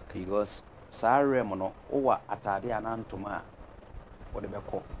 Because Sarah Mono over at Adian Toma or the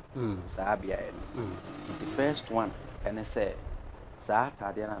Beco. Sabia. The first one and I say. Sa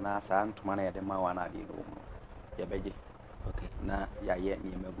tadiana na sa ntumana ya dema wana di no ya beje. Okay. Na ya ye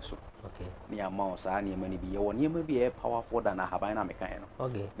ni meguso. Okay. Ni amount sa ni mani bi ye woni ma bi e powerful than haban na meka no.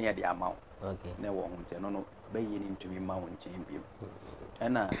 Okay. Ni ya di amount. Okay. Na wo hunte no no be ye ni ntumi ma won chen bi.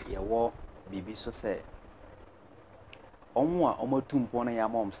 Ena ye wo bibi so se onwo a omatumpo na ya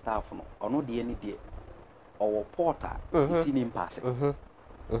mom staff no ono de ni de owo porter isi ni mpase.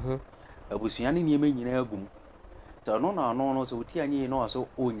 Abusuani ni eme nyina agum. So no so ti anyi no so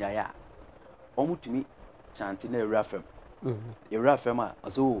onya ya omutumi chanti na erafem erafem a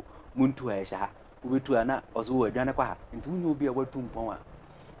so muntu a sha obetu ana so wadwane kwa ha nti unyo obi a watumpon a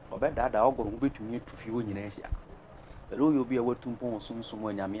obedada ogoro obetumi atufi onyina hia ero yo obi a watumpon sunsun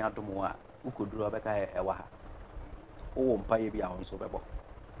anyame adomo a ukoduru obeka ewa ha wo mpaye bi a onso bebo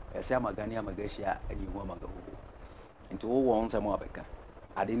ese amagani amagashia ani hu amagawo nti wo won nsemo obeka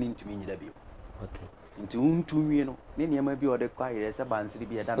ade ni ntumi nyida bi. Okay. Nti untumwie no ne niam bi ode kwa yere se bansiri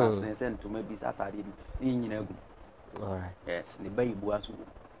bi eda na se ntuma bi atade bi ne nyina agum. All right. Yes, ne bayi bu aso.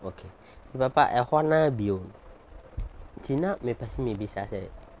 Okay. Papa ho na bio. Tina me pese me bi sa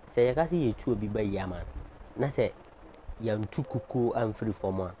se ya ka se ye tu obi bayi ama na se ya ntukuku amfiri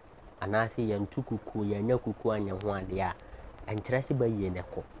form a ana se ya ntukuku ya nya kuku anya ho ade a enkyere se bayi ne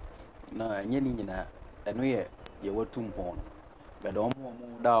ko. Na nya ni nyina eno ye watumpon. But omo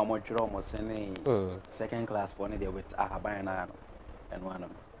da omo twere omo sene second class for ne dey with ahaban na no and one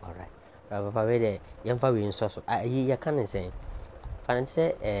All right. Papa, we there. Yamfa we nso so. You can say. Fan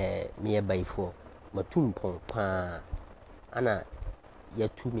say me a buy for. Matum pon pa. Ana ya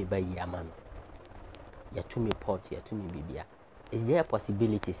to me buy yaman. Ya to me pot, ya to me bibia. Is there a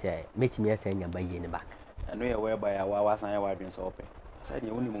possibility say make me send your buy in back? I know whereby I was an hour so open. Said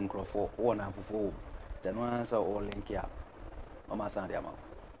the only monk for 1 and 4. Then one answer all link up. Mama Sandy amount.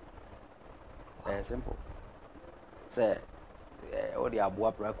 Simple. Say, all the Abu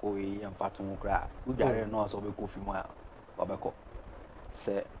Abraco and Fatum cry. Who are no so be coffee mile. Babako.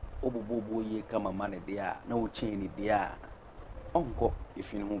 Say, Obo ye come a money there, no chain it there. Uncle,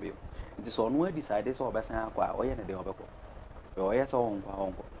 if you know me. It is on where decided so best and acquire or any day of a co. Your yes,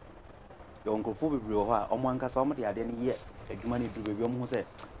 uncle. Your uncle Phoebe Brewer, Omanka somebody at any year. A money to be who said,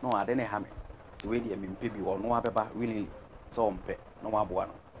 no, I didn't have it. The way they mean, baby or no ababa, really. So, no one.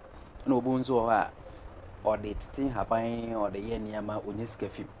 No bones or the thing happening or the Yeniama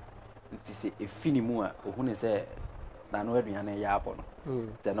Uniscafim. It is a finimua, who say, Nano and a yapon.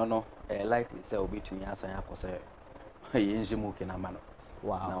 Then no, likely sell between us and Apple say, Yenjimuki and a man.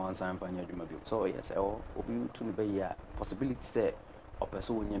 Wow, now one sign for your so yes, I will be to be a possibility say, or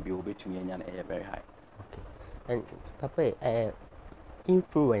pursuing be between and a very high. Okay. And Papa,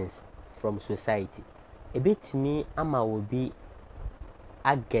 influence from society. A bit to me, Ama will be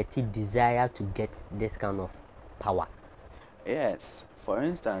I get a desire to get this kind of power. Yes, for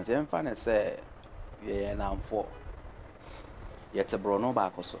instance, I'm fine say, yeah, now for yet a brono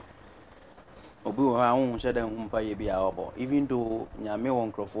back or so. Obu, I won't shed them pay be our even though Yame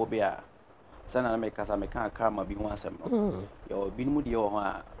won't crophobia. Sana make us a mechanic karma be once a month. Your bin moody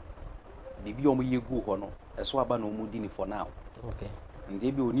or the biome you go on a swabba no moodini for now. Okay. And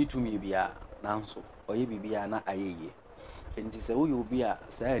they will need to me be a nanso or ye be a na aye. And this will be a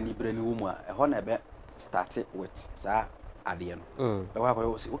say any brand woman, a honor bet started with Sir Adian. The wife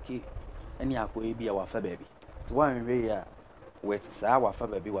will say, okay, any aqua be our fair baby. To one way with Sir our fair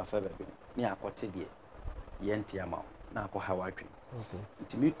baby, our fair baby, near Cotidia, Yenti amount, now for how I dream.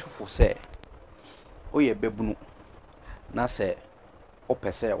 To me, too for say, oh, ye bebunu, na say, or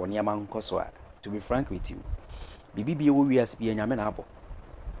per se, or near man Coswa, to be frank with you. Bibi we as be a yaman apple.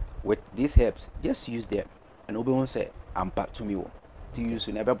 With these herbs, just use them, and Obi-Wan say, I'm back to me to use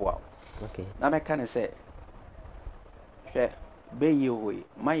to never bow. Okay. Now I can say, share, bay you away,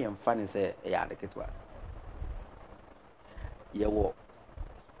 my young funny say, yeah, the kit one. Ye walk.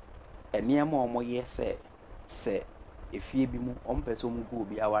 And near more yes, say, if ye be more on person who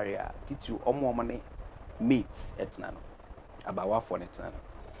be our area, teach you on more money, mates at none. About what for it.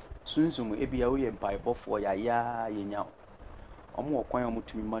 Soon, soon, we be away and pie for ya, ye now. Or more quite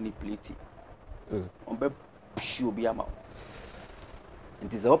to manipulate. On bed. She'll be a mouth.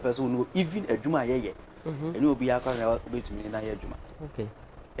 It is a person who even a Juma ye, and you'll be a car bit me in a Juma. Okay.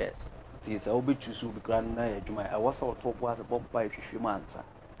 Yes, it is a bit to be grand Juma. I was all top was a bomb by 3 months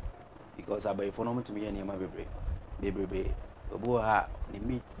because I buy for no to me any my baby. A boy, the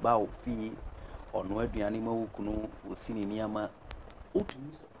meat bow fee or no every animal who will see in Yama.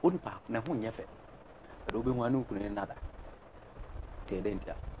 Own park, now one yefe. But Obi-Wan who could another.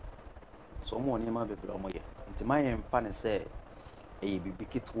 Tedentia. So more near my baby. Into my fan say, a be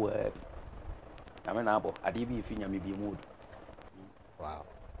kit word. I'm an apple. I did be feeling me be mood. Wow.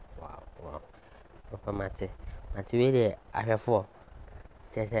 Papa Mate, really, I have 4.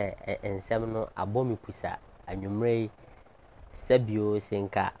 Just and seminal abomi pusa, and you may Sabio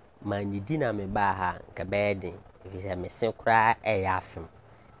Senka, my dinner me baha, cabeding, if it's a messing cry a yaffim.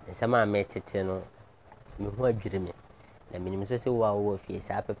 And some are met it, no, me who are dreaming. The minimum say, wow, if he's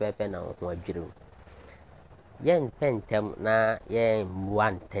a pepper now, who are dreaming. Yen pentem na yen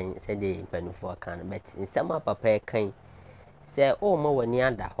 1 10 said the penny for can, but in some papa kind say, oh, more near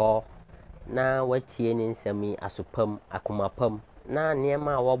the hall. Na wati eni nsami asopam akomapam na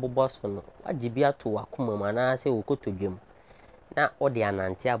niema wobobọ so no wagibia to wakoma mana se wokotodwem na ode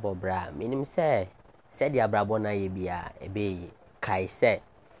anante abobra minim se de abrabo na ye bia ebeyi kai se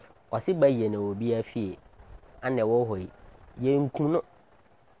osi baye na obi afie ane wo hoi yenku no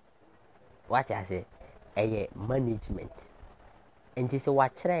wati ase eye management enti se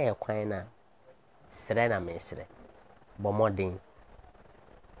wakire ye kwan na sere na mesere bomodin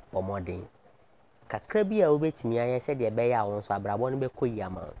kakra bi a obetimi aye se de be ya won so abrabo no be koyi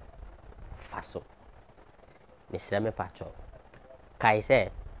ama faso mesre me pacho kai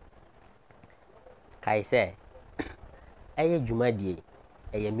se eye dwumadie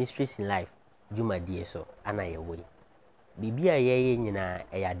eye mysteries in life dwumadie so ana ye we bibia ye nyina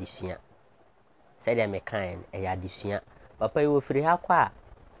eye adesua se de me kan eye adesua papa yo firi ha kwa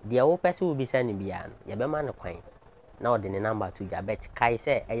de wo pese wo bisa ne bia no ye be ma ne kwan na ode ne number to dwa bet kai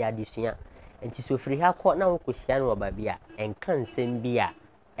say eya disua enti so free ha kɔ na wo kohyia no ba bia enka nsɛm bi a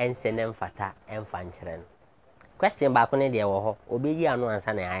ense ne mfata emfa nkyerɛ no question ba ko ne de wo ho obeyi ano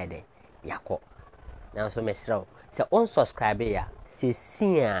ansa na ayede yakɔ na so mesrɛ sɛ on subscribe ya se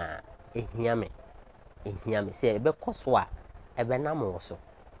sia ehia me sɛ ebe kɔ so a ebe na mo so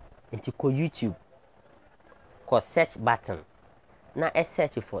enti ko YouTube ko search button na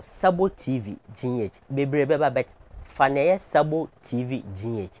search for SABO TV GH bebre beba bet faneye SABO TV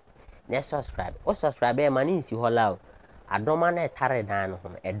GH na subscribe o subscribe e mani nsi hola o adoma na etare dan no ho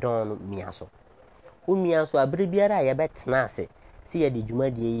edon no miaso o miaso abre biara ye betena ase si ye de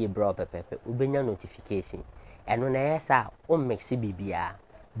dwumadie ye bro pepepe ubenya notification eno na yesa o mix bibia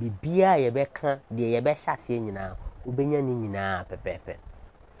ye beka de ye be hyase nyina ubenya ni nyina pepepe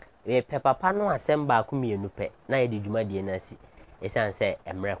we pepapa no asem ba ko mienu pe na ye de dwumadie na si esan se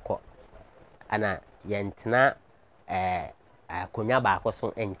emreko ana yentena akonya ba ko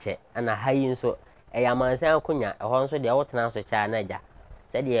so enche ana hayi nso eyamansan akonya ehon so de wotena so cha na ja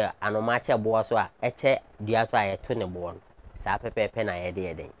se de anoma che bo so a eche dua so a yeto ne bo no sa pepepe na ye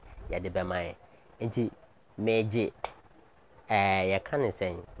de be man enti meje ye kan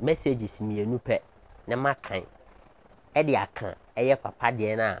sen messages mienu pe ne makan e de aka eye papa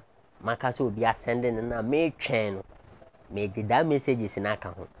de na maka so obi asende na me twen no meje da messages na aka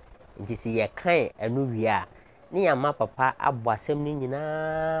ho nti si ye kan anu wi a ni ama papa abo asem ni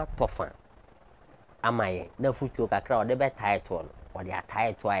nyina tofa amaye na futuo kakra o de be title no o de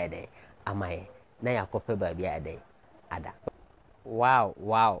title ayede amaye na yakope ba bia ade ada.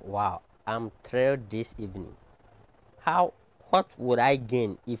 Wow, I'm thrilled this evening. What would I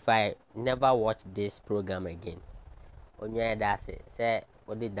gain if I never watch this program again? Onya da say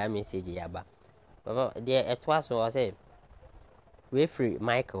o de da message yaba baba de etwa so o say we free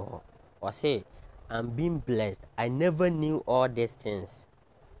Michael or say I'm being blessed. I never knew all these things.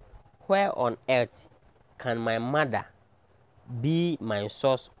 Where on earth can my mother be my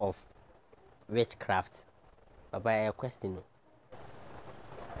source of witchcraft? Baba, a question.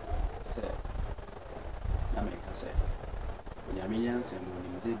 Sir, America said, when you're millions and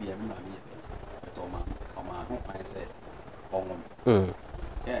when you be a mammy, I said,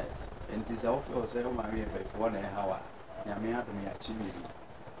 yes, and since I also say, oh, my before an hour, Yamia to me achieve.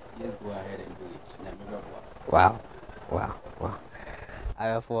 Yes, go ahead and do it. Wow. I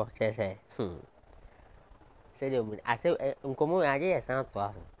have for say, I say, Uncomo, I just sound to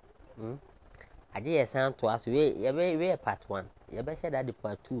us. I just sound to us. We part 1. You better that the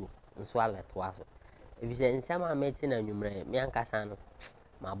part 2 and swallow to us. If you say in some meeting and you may, Miancasano,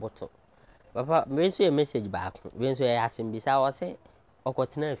 my bottle. Papa, when you a message back, when you ask him, beside I say, or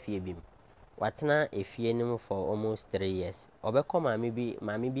quatina fear him. What's now a fear for almost 3 years. Or become mammy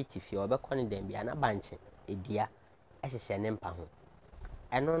be tiffy or becoming them be an abanching, a dear, as a shannon pound.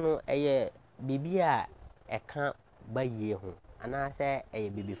 I don't know a year, Bibia, a can't buy ye home, and I say a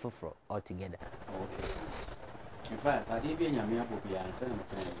baby for altogether. Okay. In fact, I did be in your mere will be answering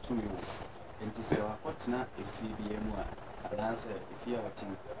to me. And to say, what's not if you be a more, and answer if you are a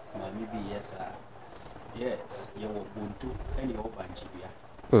team, mammy be yes, sir. Yes, you will go to any old banjibia.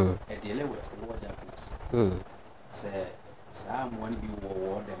 A delay with the water books. Say, some one be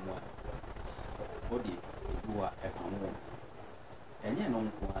war than one. Body, you are a pound. And you know,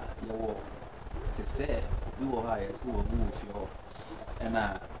 you will to say, you will hire who will move your and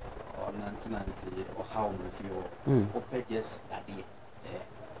or 1990 or how move your or pages that day.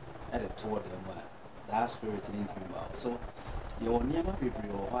 At a tour them that spirit in me about. So, you will never be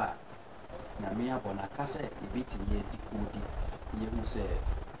real. Namia Bonacasa, the beating ye decoded. You who say,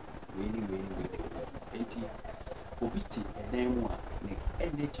 really, Eti, Obiti, and then one, the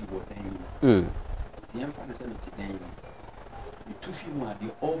energy will then the emphasis of the name. The two few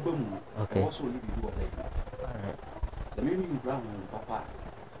the album, also you do a day. So maybe brown papa,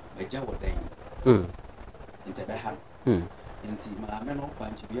 my jaw then. Into the hand. Into my men of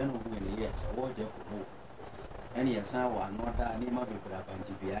Panchibiano when yes, I want you to go. Any as I want not that name of the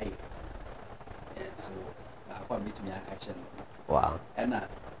Panchibia. So I meet me a kitchen. Wow. And I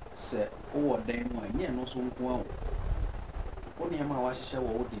say, oh, then one year no so well. Only a my wash show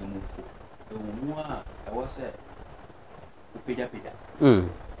all the move. The woman I was said, Pida. And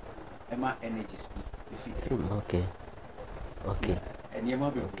my energy speak. Okay. And your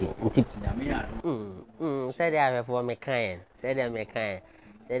mother, okay. Said I have for me kind. Said I may kind.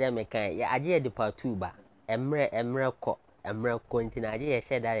 Yeah, I did the part 2 ba. Emre continue. I did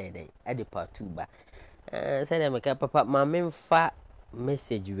share that day at the part 2 ba. Said I make papa, my memfa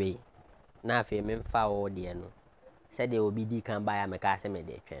message way. Now, if you memfa all the no. Said they will be can buy a mecasme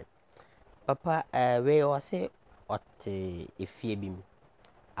de train. Papa, we or say ɔte efie bi mu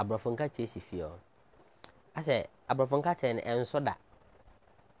abrɔfo nkate si fie o ase abrɔfo nkate no enso da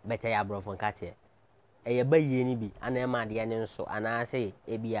beta ya abrɔfo nkate eye bayie ni bi ana ma de ne nso ana ase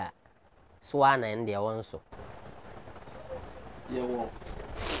ebia so ana ende wonso ye wo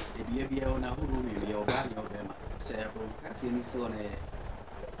ebia ona huru wi ye oba ni obema se abrɔfo nkate ni so ne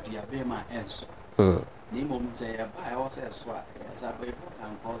dia bema enso ni mom say ba I also so as a boy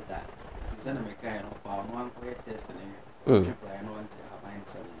can cause that it's an American or one quiet test and people I know until I find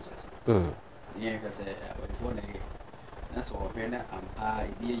 7 years. Yeah, say before that's all when I'm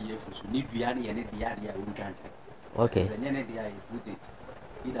be a year for need Viani and the idea we can't. Okay. And then the idea put it.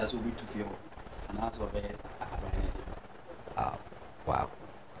 It does will be to feel and also bed. Wow.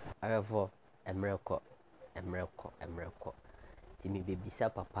 I have for a miracle. Timmy baby sa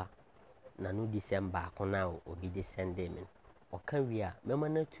papa. Na no December akona obi December me oka wi a mema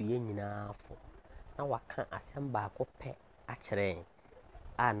na tuye nyina afo na waka asemba akopɛ a kyerɛ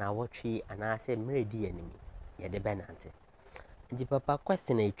a na wotwe ana ase mredi animi ye de benante nti papa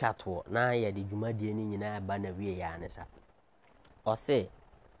question e twato na ye de dwumadie ni nyina ba na wi ya ne sa o say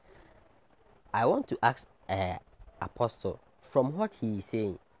I want to ask Apostle from what he is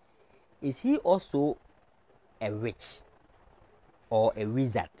saying, is he also a witch or a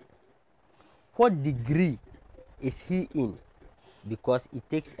wizard? What degree is he in? Because it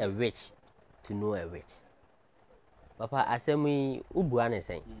takes a witch to know a witch. Papa, asemi ubuane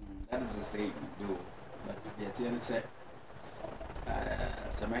saying. That is the same, though. But the attorney said,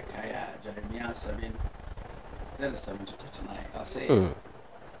 Samekaya, Jeremiah 7, that is 7 to 39. I'll say, a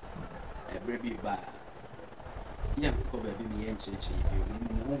baby bar. Yeah, because baby, me and Church,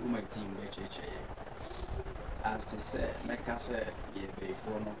 you my team, Church. As to say, make us say, yeah,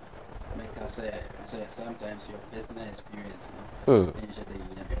 before no. Make us say sometimes your personal experience,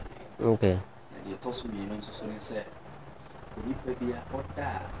 okay. And you toss me, so say, we be a hot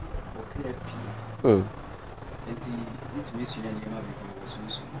dad or clear pea. And the mission was soon.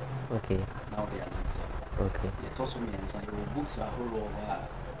 Okay. Now they are not. Okay. You toss me and say, your books are all over.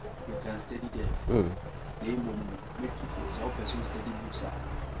 You can study them. They will make you for self as you study books. There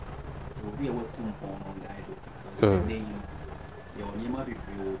will be a work on the idol because they your name be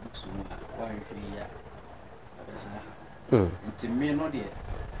books to one year. It's me not yet.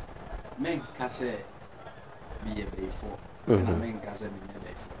 Men case be a bay for, and a men case be a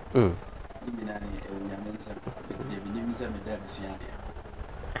bay for.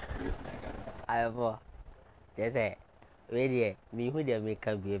 I have just say, really, me who they make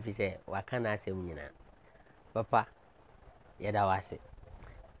up be if say, what can I say, Papa, yada was it.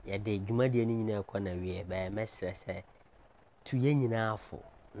 Yada, you might be in a corner way by a messer say. To ye nyina afo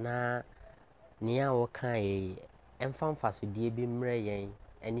na nia wo kan ye emfa mfaso die bi mre yen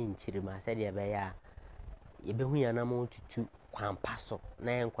ani nchirima se de be ya ye be hu ya na mo tutu kwampa so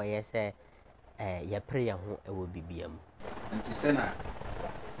na yen kwaye se ye pre ye ho e wo bibiam nti se na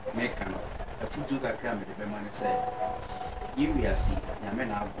meka no afutu kakra me de be man se yiwiasi na me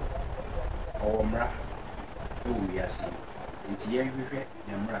na abo o mra o wiasi nti ye hwehwe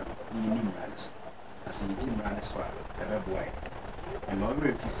na mra ni ni mra as you didn't run as far as boy. And my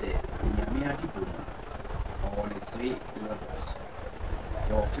very say, Yamia diploma on the 3 levels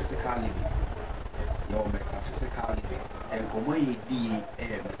your physical living, your metaphysical living, and Gomoy D.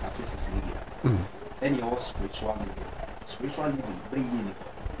 metaphysics living, and your spiritual living. Spiritual living, bringing it.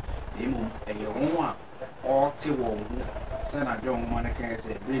 A one or two, Sana John Monica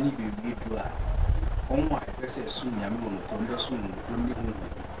said, Benny be black. On my person soon, Yamu, soon,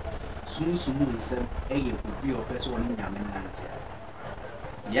 soon some a would be a person in Yaman.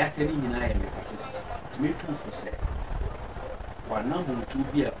 Yakani and I am metaphysics. To me, too, for say. One now to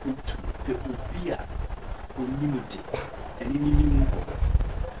be a put to people be a unlimited and in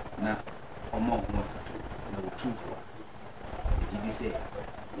now, among no true for. Did you say,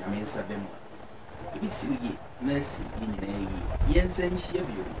 Yaman Sabemo? It is silly, Nessie in a Yensen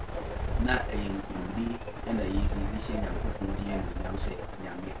Shevio, not a Yindi and a Yindi and Yam say,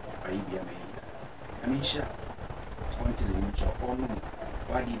 Yami. I mean, sure. Until you reach your own room,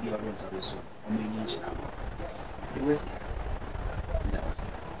 why did you always have so? I mean, it was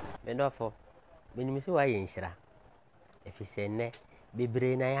Mendofo, when you see why in Shira. If you say ne, be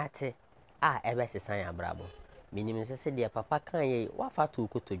brain ayate, ever say Saya Bravo. Minimum said, dear Papa, can ye, what far to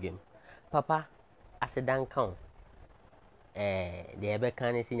go to him? Papa, I said, don't count. The ever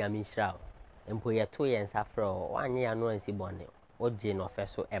can is in your minstrel, and put your 2 years after 1 year no and see bonnet. O Jane or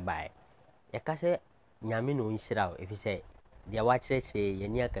Fesso ebai. Yakase Yamino in Shirao, if you say, dear watch say, ye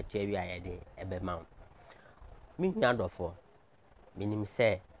near Catavia a day, ebe mount. Mean yard for. Minim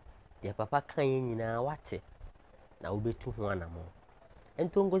say, dear Papa can in what? na wobetu ho anamo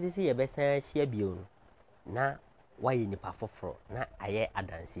entongozi si yebesa hia bio no na waye nipa foforo na aye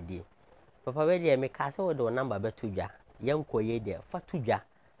adansidi papa we de me ka se wo de number beto dwa yenkoye de fatu dwa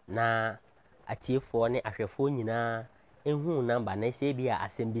na atiefo ne ahwefo nyina enhu number na se bia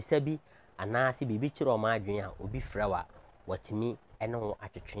asembisa bi ana se bibi kire o ma adwen a obi frawa watimi ene ho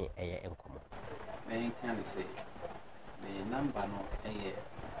atwetwe eye enkomo men can say the number no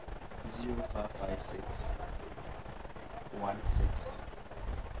 0556 16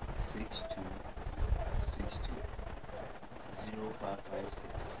 62 62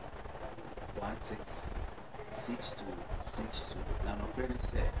 0556 16 62 62 na no credit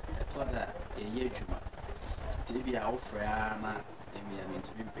say etoda eye adwuma tibi a ofra na emia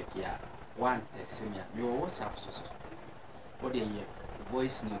mintibi pekia one text me me wo WhatsApp so what dey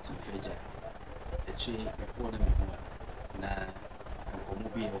voice note feature echi report me ho na nkomo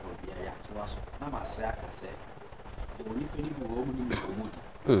bi e ho bia ya to aso na masra aka say e woni pani bi wo mu ni nkomo di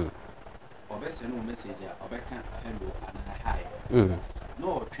obese no message a obeka hello and hi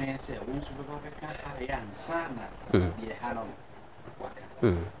no train say won so be obeka hi ansa na de hello waka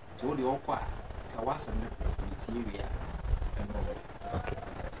to the okwa ka wasa me material okay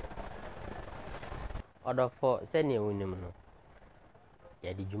order for send you nim no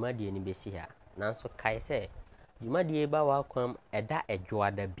ya di dwumadie ni besi ha nanso kai se dwumadie ba wa kwam eda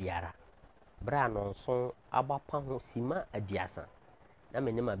edwoada biara bra no nso agbapa ho sima adiasa na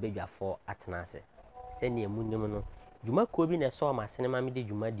menim abedwafo atenase send you nim no dwumako bi na so ma senema me di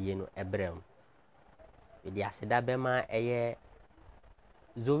dwumadie no ebrem wedi aseda bema eye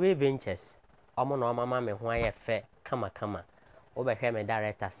Zoe Ventures omo no mama me ho aye fe kama obehwe me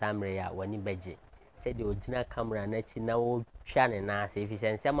director Samre ya wani beje said the original camera na chi na wo twa ne na se fi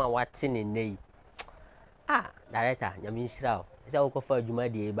sense ma wate ne nei director nyame nhira o se wo ko fa adwuma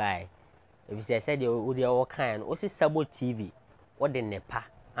die bai if say said the wo kan o si SABO TV wo de nepa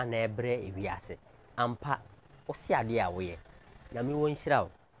ana ebre ewiase ampa o si ade a wo ye nyame wo nhira o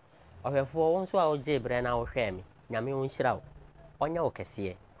ohwefo wo nso a wo je bre na wo hwe me nyame wo nhira o onya wo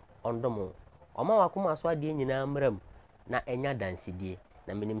kese ondomo oma wakoma so ade nyina mram na enya dansidie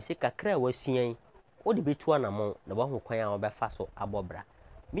na menim se kakra wasuan odi betu anamo na ba ho kwan a obefa so abobra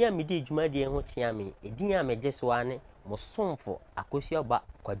me a medi dwumadie ho tia me edin a meje so ane mo somfo akosi oba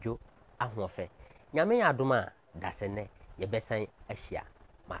kwadwo ahofe nyame ya adoma dasene ye besan ahia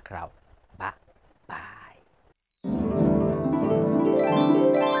makraw bye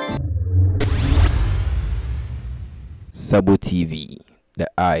SABO TV,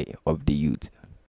 the eye of the youth.